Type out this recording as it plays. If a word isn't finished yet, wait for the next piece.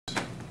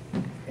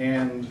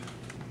and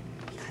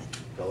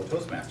fellow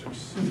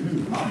Toastmasters.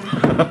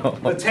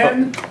 The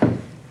 10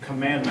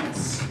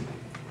 Commandments.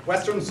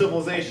 Western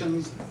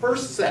civilization's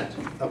first set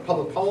of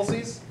public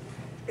policies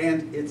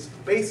and its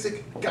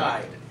basic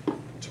guide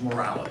to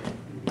morality.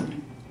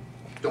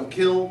 Don't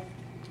kill,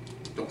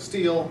 don't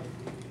steal,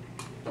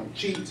 don't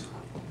cheat,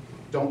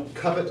 don't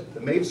covet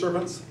the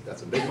maidservants.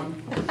 That's a big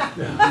one.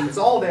 It's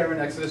all there in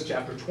Exodus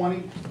chapter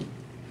 20.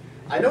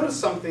 I noticed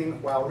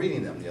something while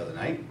reading them the other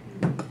night.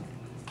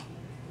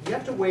 You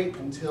have to wait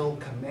until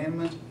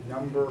commandment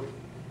number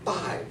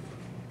 5.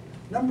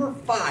 Number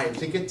 5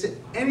 to get to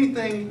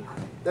anything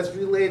that's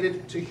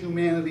related to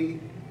humanity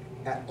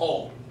at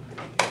all.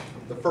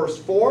 The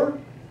first 4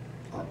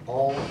 are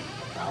all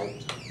about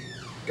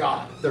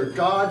God. They're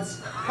God's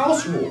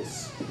house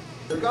rules.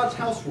 They're God's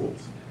house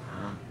rules.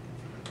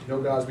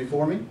 No gods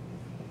before me.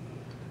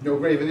 No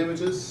graven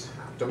images.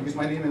 Don't use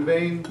my name in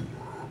vain.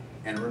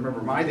 And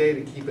remember my day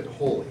to keep it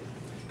holy.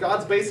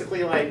 God's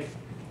basically like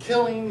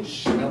killing,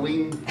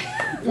 schmilling,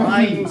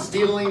 lying,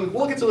 stealing.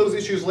 We'll get to those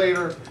issues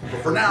later.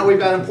 But for now, we've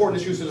got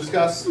important issues to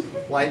discuss,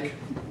 like,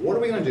 what are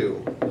we going to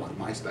do on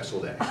my special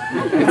day?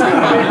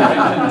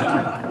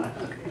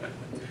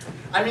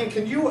 I mean,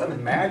 can you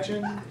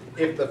imagine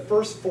if the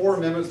first 4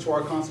 amendments to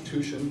our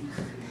Constitution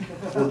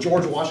were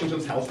George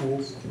Washington's house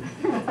rules?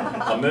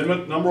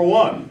 Amendment number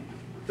 1,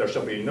 there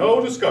shall be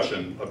no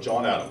discussion of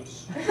John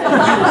Adams.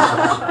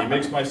 He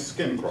makes my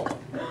skin crawl.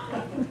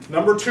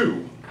 Number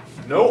 2,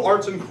 no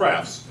arts and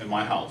crafts in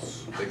my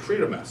house. They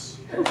create a mess.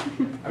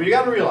 I mean, you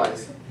got to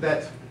realize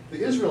that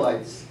the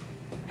Israelites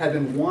had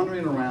been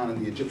wandering around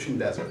in the Egyptian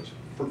desert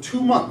for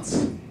 2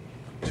 months,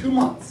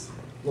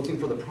 looking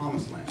for the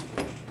promised land.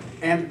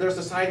 And their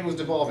society was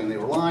devolving. They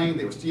were lying,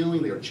 they were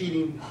stealing, they were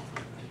cheating,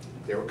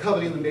 they were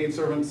coveting the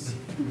maidservants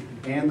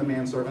and the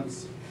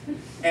manservants.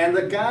 And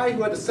the guy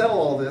who had to settle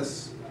all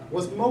this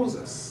was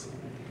Moses.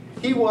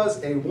 He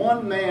was a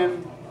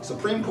one-man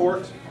Supreme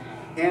Court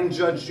and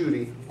Judge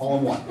Judy all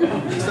in one.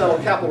 He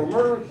settled capital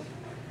murder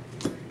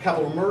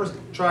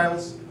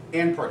trials,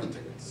 and parking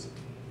tickets.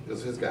 This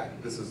is his guy.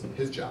 This is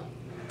his job.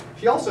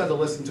 He also had to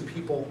listen to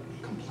people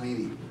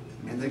complaining,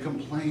 and they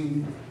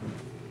complain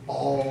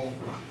all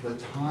the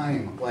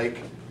time, like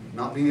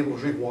not being able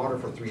to drink water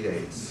for 3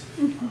 days,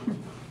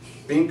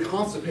 being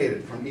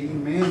constipated from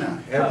eating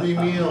manna every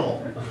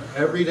meal,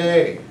 every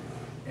day.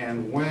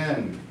 And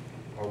when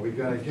are we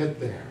going to get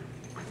there?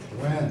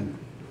 When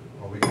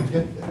are we going to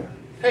get there?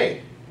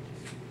 Hey,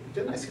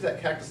 didn't I see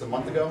that cactus a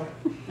month ago?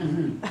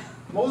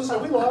 Moses,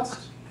 are we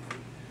lost?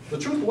 The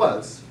truth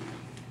was,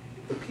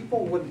 the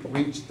people wouldn't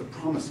reach the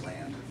promised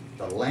land,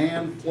 the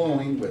land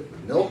flowing with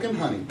milk and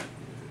honey,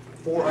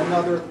 for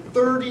another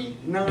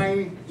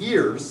 39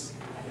 years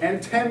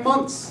and 10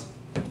 months.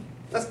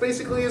 That's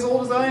basically as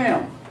old as I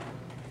am.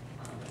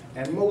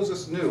 And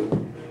Moses knew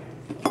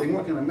they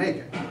weren't going to make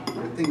it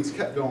if things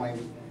kept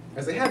going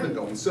as they had been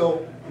going.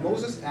 So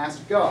Moses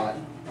asked God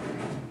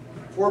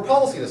for a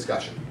policy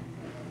discussion.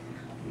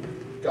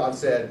 God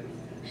said,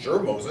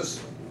 "Sure,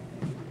 Moses,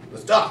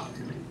 let's talk."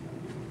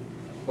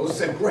 Moses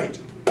said, "Great.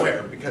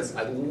 Where? Because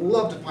I'd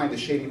love to find a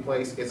shady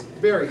place. It's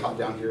very hot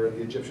down here in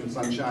the Egyptian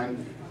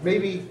sunshine.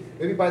 Maybe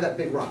by that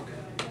big rock."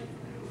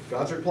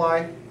 God's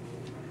reply,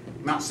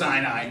 "Mount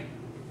Sinai."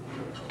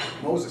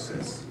 Moses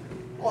says,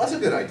 "Oh, that's a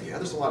good idea.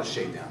 There's a lot of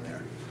shade down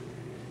there."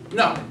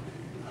 "No,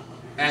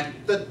 at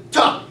the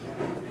top."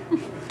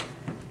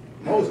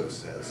 Moses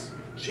says,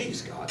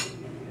 "Geez, God,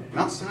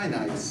 Mount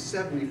Sinai is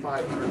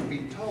 7,500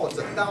 feet tall. It's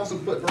a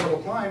 1,000-foot vertical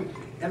climb.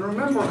 And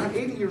remember, I'm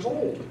 80 years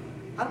old.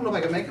 I don't know if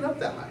I can make it up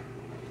that high."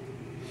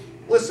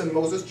 "Listen,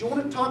 Moses, do you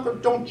want to talk or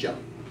don't you?"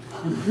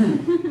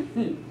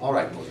 "All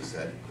right," Moses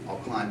said, "I'll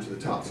climb to the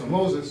top." So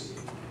Moses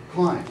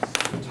climbs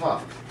to the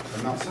top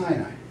of Mount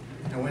Sinai.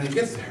 And when he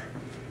gets there,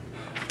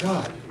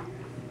 God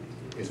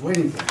is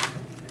waiting for him.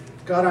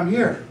 "God, I'm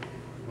here,"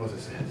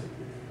 Moses says.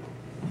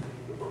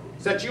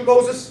 "Is that you,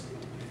 Moses?"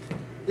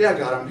 "Yeah,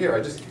 God, I'm here.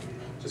 I just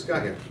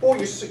got here." "Oh,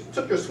 you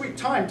took your sweet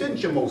time,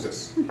 didn't you,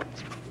 Moses?"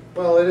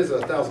 "Well, it is a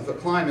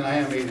 1,000-foot climb, and I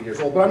am 80 years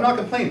old, but I'm not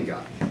complaining,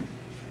 God."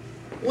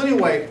 "Well,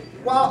 anyway,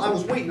 while I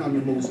was waiting on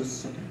you,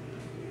 Moses,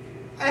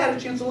 I had a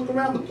chance to look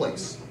around the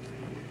place,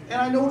 and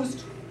I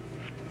noticed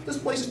this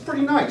place is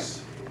pretty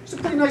nice. It's a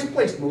pretty nice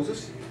place,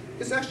 Moses.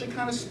 It's actually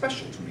kind of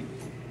special to me.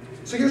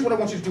 So here's what I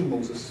want you to do,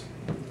 Moses.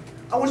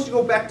 I want you to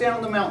go back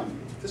down the mountain."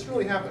 This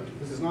really happened.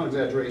 This is not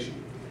exaggeration.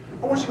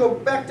 "I want you to go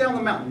back down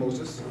the mountain,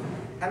 Moses,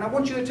 and I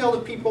want you to tell the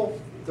people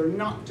they're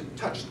not to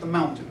touch the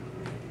mountain."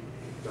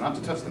 They're not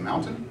to touch the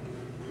mountain?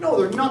 No,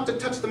 they're not to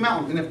touch the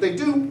mountain, and if they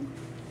do,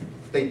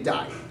 they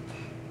die.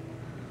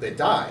 They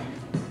die?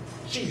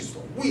 Jeez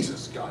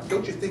Louises, God,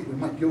 don't you think we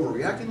might be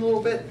overreacting a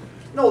little bit?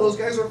 No, those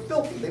guys are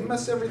filthy. They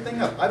mess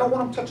everything up. I don't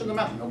want them touching the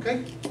mountain,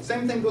 okay?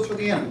 Same thing goes for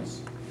the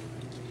animals.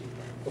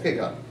 "Okay,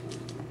 God,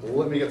 well,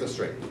 let me get this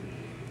straight.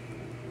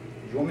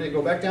 You want me to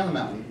go back down the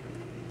mountain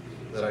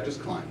that I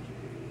just climbed,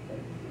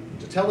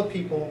 to tell the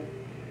people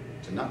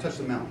to not touch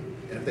the mountain,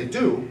 and if they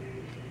do,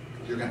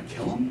 you're going to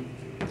kill them?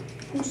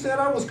 Who said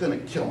I was going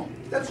to kill them?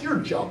 That's your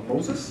job,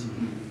 Moses."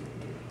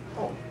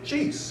 "Oh,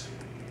 jeez.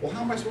 Well,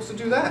 how am I supposed to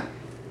do that?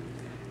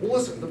 Well,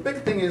 listen, the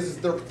big thing is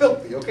they're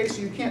filthy, okay?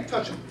 So you can't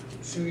touch them.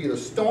 So you either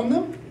stone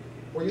them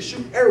or you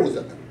shoot arrows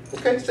at them,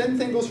 okay? Same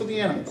thing goes for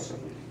the animals.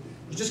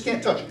 You just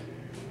can't touch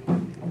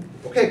them.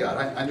 Okay, God,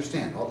 I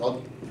understand.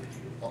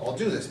 I'll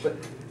do this, but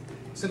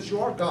since you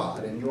are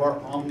God and you are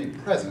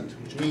omnipresent,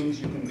 which means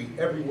you can be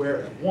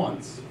everywhere at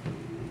once,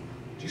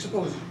 do you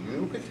suppose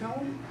you could tell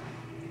him?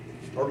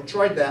 I already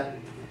tried that.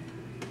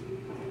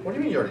 What do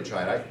you mean you already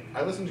tried?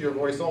 I listened to your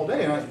voice all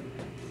day and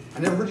I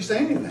never heard you say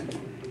anything.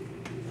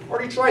 I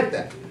already tried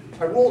that.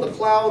 I rolled a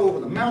cloud over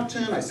the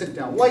mountain, I sent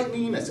down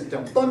lightning, I sent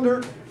down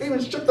thunder, I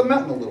even shook the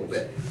mountain a little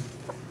bit.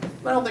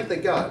 But I don't think they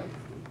got it.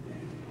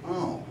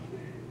 Oh,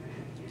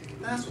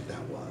 that's what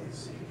that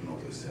was,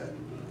 Moses said.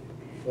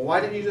 Well, why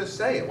didn't you just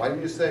say it? Why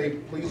didn't you say,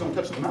 please don't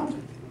touch the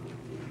mountain?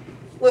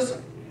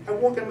 Listen, I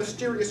work in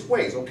mysterious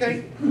ways,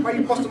 okay? Why are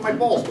you busting my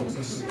balls,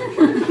 Moses?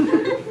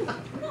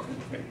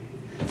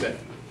 That's it.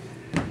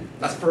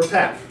 That's the first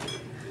half.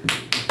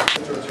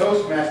 Mr.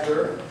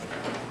 Toastmaster,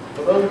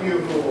 for those of you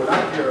who were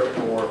not here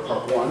for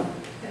part 1,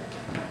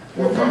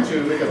 or part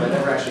 2, because I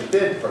never actually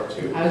did part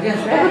 2. I was going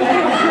to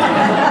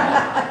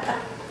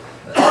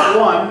say. Part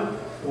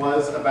 1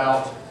 was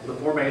about the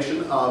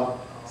formation of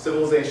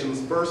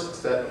civilization's first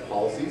set of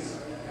policies,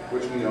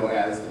 which we know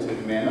as the Ten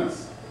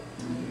Commandments.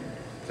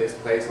 It takes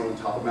place on the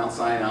top of Mount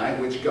Sinai,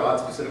 which God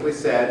specifically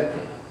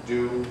said,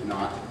 do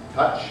not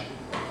touch.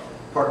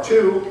 Part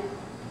 2,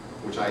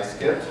 which I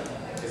skipped,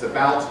 is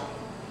about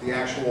the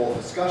actual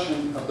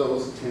discussion of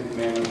those Ten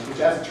Commandments, which,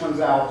 as it turns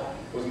out,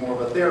 was more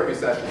of a therapy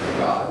session for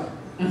God.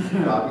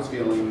 God was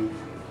feeling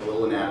a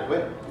little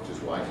inadequate, which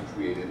is why he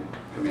created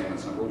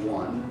commandments number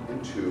 1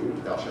 and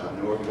 2, thou shalt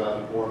have no other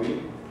God before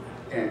me,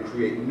 and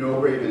create no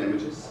graven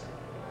images.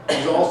 He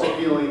was also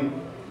feeling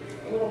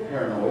a little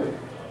paranoid,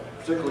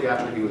 particularly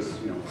after he was,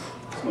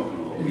 smoking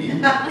a little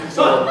weed.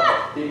 So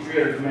he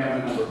created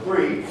commandment number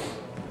 3,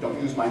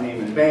 don't use my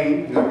name in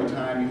vain. And every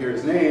time you hear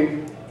his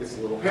name, he gets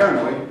a little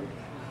paranoid.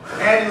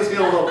 And he was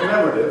feeling a little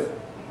commemorative,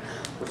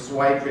 which is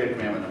why he created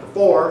commandment number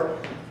 4,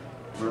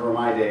 remember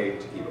my day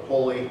to keep it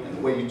holy. And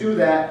the way you do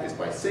that is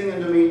by singing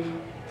to me,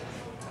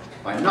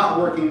 by not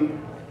working,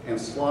 and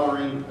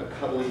slaughtering a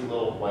cuddly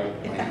little white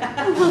lamb.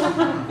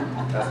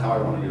 That's how I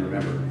want to be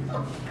remembered.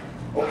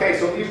 Okay,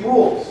 so these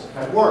rules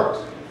have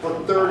worked for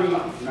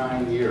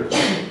 39 years.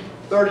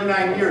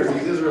 39 years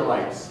these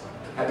Israelites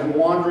had been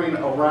wandering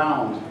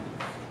around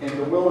in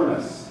the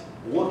wilderness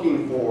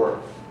looking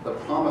for the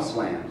promised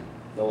land,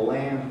 the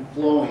land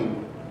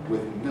flowing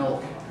with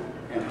milk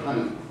and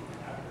honey.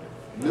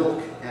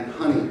 Milk and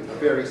honey, a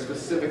very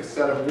specific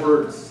set of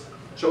words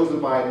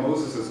chosen by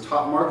Moses'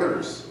 top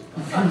marketers.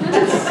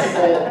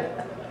 To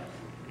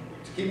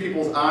keep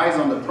people's eyes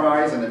on the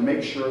prize and to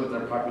make sure that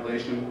their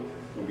population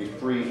will be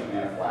free of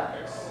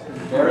anaphylaxis.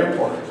 Very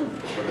important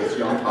for this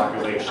young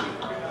population.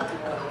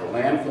 The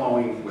land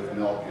flowing with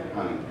milk and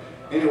honey.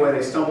 Anyway,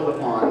 they stumbled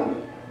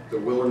upon the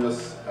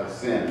wilderness of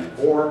sin,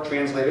 or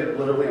translated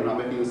literally, I'm not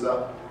making this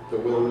up, the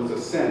wilderness of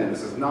sin. And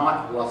this is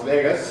not Las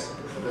Vegas.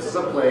 This is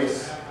a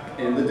place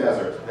in the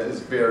desert that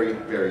is very,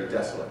 very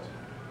desolate.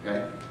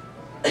 Okay?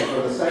 And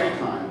for the second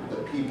time,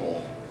 the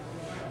people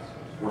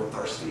were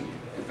thirsty.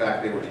 In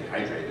fact, they were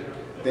dehydrated.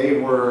 They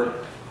were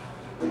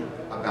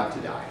about to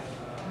die.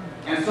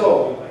 And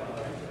so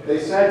they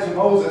said to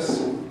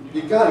Moses,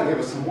 you gotta give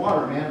us some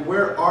water, man.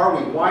 Where are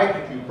we? Why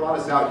have you brought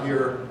us out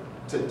here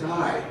to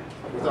die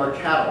with our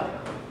cattle?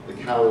 The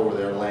cattle over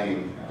there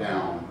laying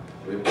down,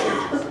 rib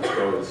cages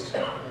exposed.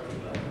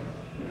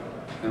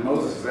 And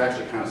Moses is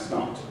actually kind of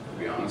stumped, to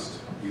be honest.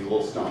 He's a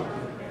little stumped.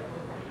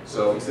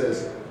 So he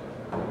says,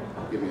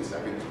 give me a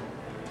second.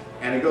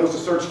 And he goes to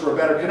search for a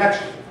better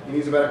connection. He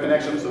needs a better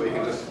connection so he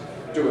can just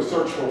do a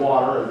search for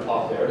water and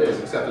pop, there it is.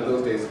 Except in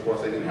those days, of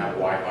course, they didn't have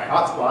Wi-Fi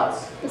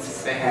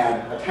hotspots. They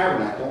had a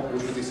tabernacle,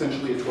 which was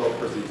essentially a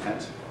 12-person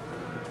tent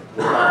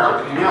with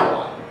God to hang out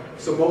on.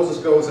 So Moses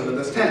goes into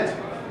this tent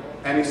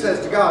and he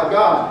says to God,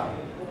 God,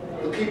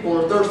 the people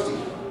are thirsty.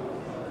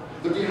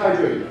 They're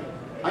dehydrated.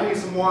 I need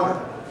some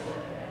water.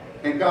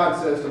 And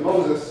God says to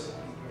Moses,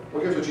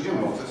 well, here's what you do,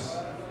 Moses.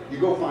 You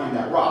go find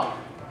that rock.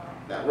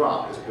 That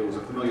rock, it was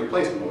a familiar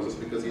place for Moses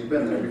because he'd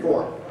been there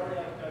before.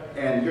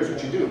 And here's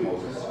what you do,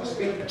 Moses. You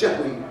speak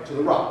gently to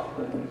the rock.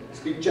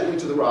 Speak gently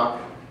to the rock,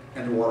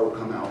 and the water will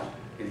come out,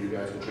 and you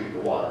guys will drink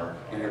the water,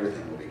 and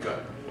everything will be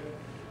good.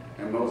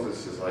 And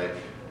Moses is like,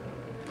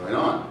 right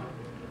on.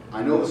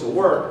 I know this will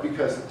work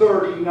because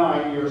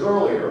 39 years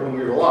earlier, when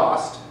we were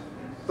lost,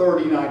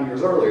 39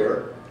 years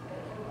earlier,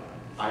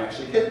 I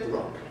actually hit the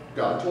rock.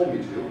 God told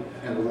me to,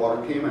 and the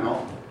water came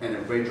out, and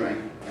everybody drank,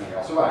 and they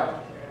all survived.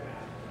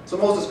 So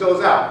Moses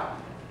goes out,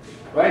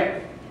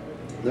 right?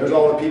 There's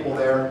all the people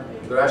there.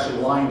 They're actually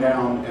lying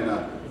down in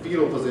a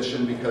fetal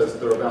position because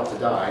they're about to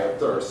die of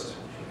thirst.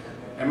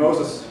 And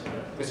Moses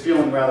is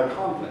feeling rather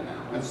confident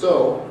now. And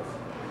so,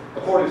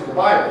 according to the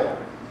Bible,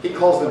 he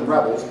calls them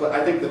rebels, but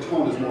I think the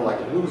tone is more like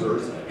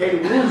losers.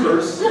 Hey,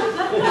 losers!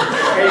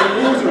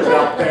 Hey, losers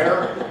out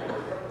there!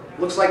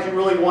 Looks like you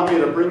really want me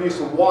to bring you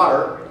some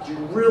water. Do you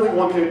really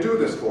want me to do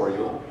this for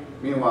you?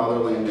 Meanwhile, they're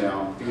laying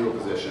down, fetal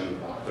position.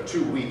 They're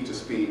too weak to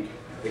speak.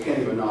 They can't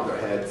even nod their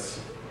heads.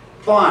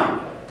 Fine,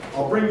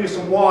 I'll bring you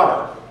some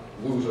water,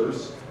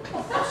 losers.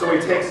 So he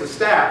takes the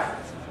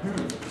staff,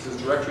 this is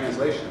direct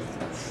translation,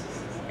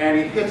 and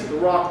he hits the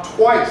rock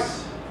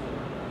twice.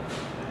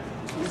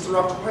 He hits the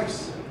rock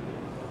twice.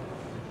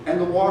 And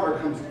the water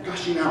comes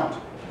gushing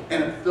out,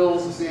 and it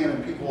fills the sand,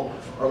 and people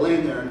are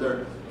laying there, and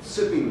they're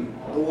sipping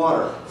the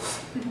water.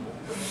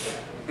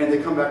 And they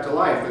come back to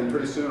life, and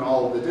pretty soon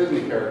all of the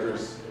Disney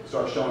characters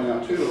start showing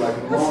up too, like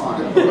Mulan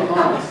and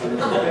Pocahontas, and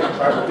there's a big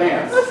tribal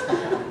dance.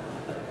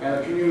 And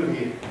the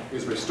community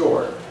is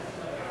restored.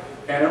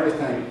 And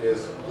everything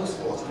is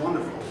blissful, it's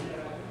wonderful.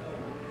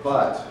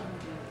 But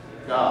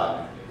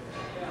God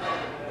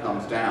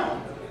comes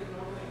down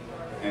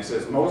and he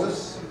says,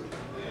 Moses,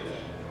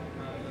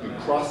 you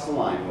crossed the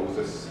line,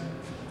 Moses.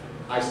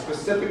 I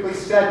specifically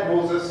said,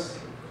 Moses,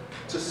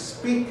 to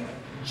speak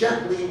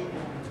gently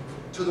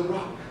to the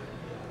rock.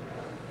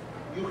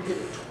 You hit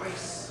it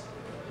twice,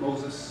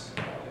 Moses.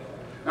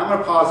 Now I'm going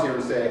to pause here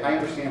and say, I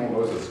understand where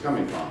Moses is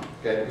coming from,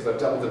 okay? Because I've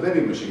dealt with a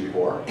vending machine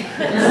before.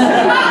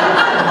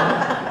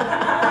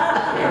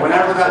 And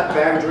whenever that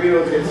bag of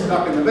Doritos gets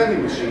stuck in the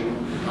vending machine,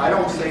 I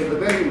don't say to the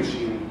vending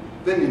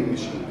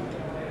machine,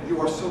 you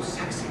are so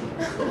sexy.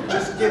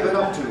 Just give it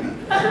up to me.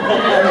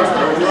 I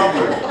love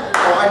you.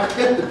 Oh, I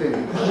hit the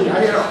vending machine.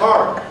 I hit it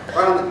hard.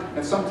 Right on the,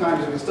 and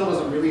sometimes if it still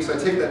doesn't release, I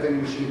take that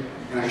vending machine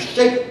and I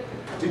shake it.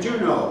 Did you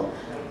know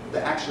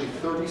that actually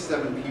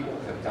 37 people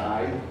have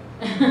died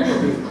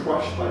from being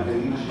crushed by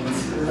vending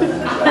machines?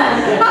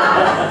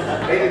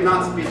 They did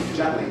not speak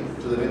gently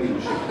to the vending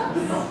machine.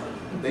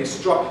 They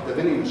struck the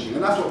vending machine,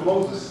 and that's what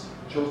Moses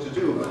chose to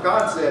do. But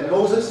God said,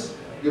 Moses,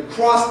 you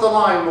crossed the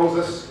line,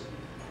 Moses.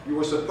 You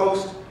were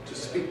supposed to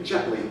speak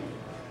gently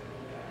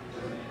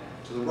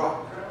to the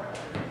rock.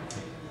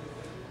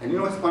 And you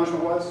know what his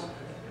punishment was?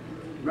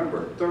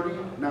 Remember,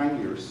 39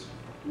 years,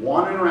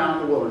 wandering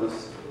around the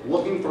wilderness,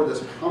 looking for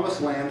this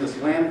promised land, this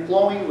land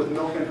flowing with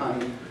milk and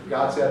honey.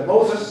 God said,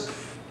 Moses,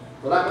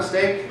 for that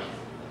mistake,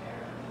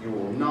 you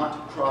will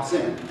not cross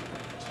in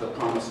to the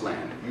promised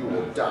land. You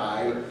will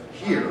die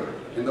here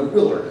in the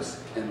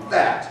wilderness, and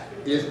that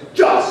is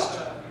just.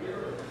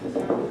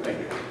 Thank you.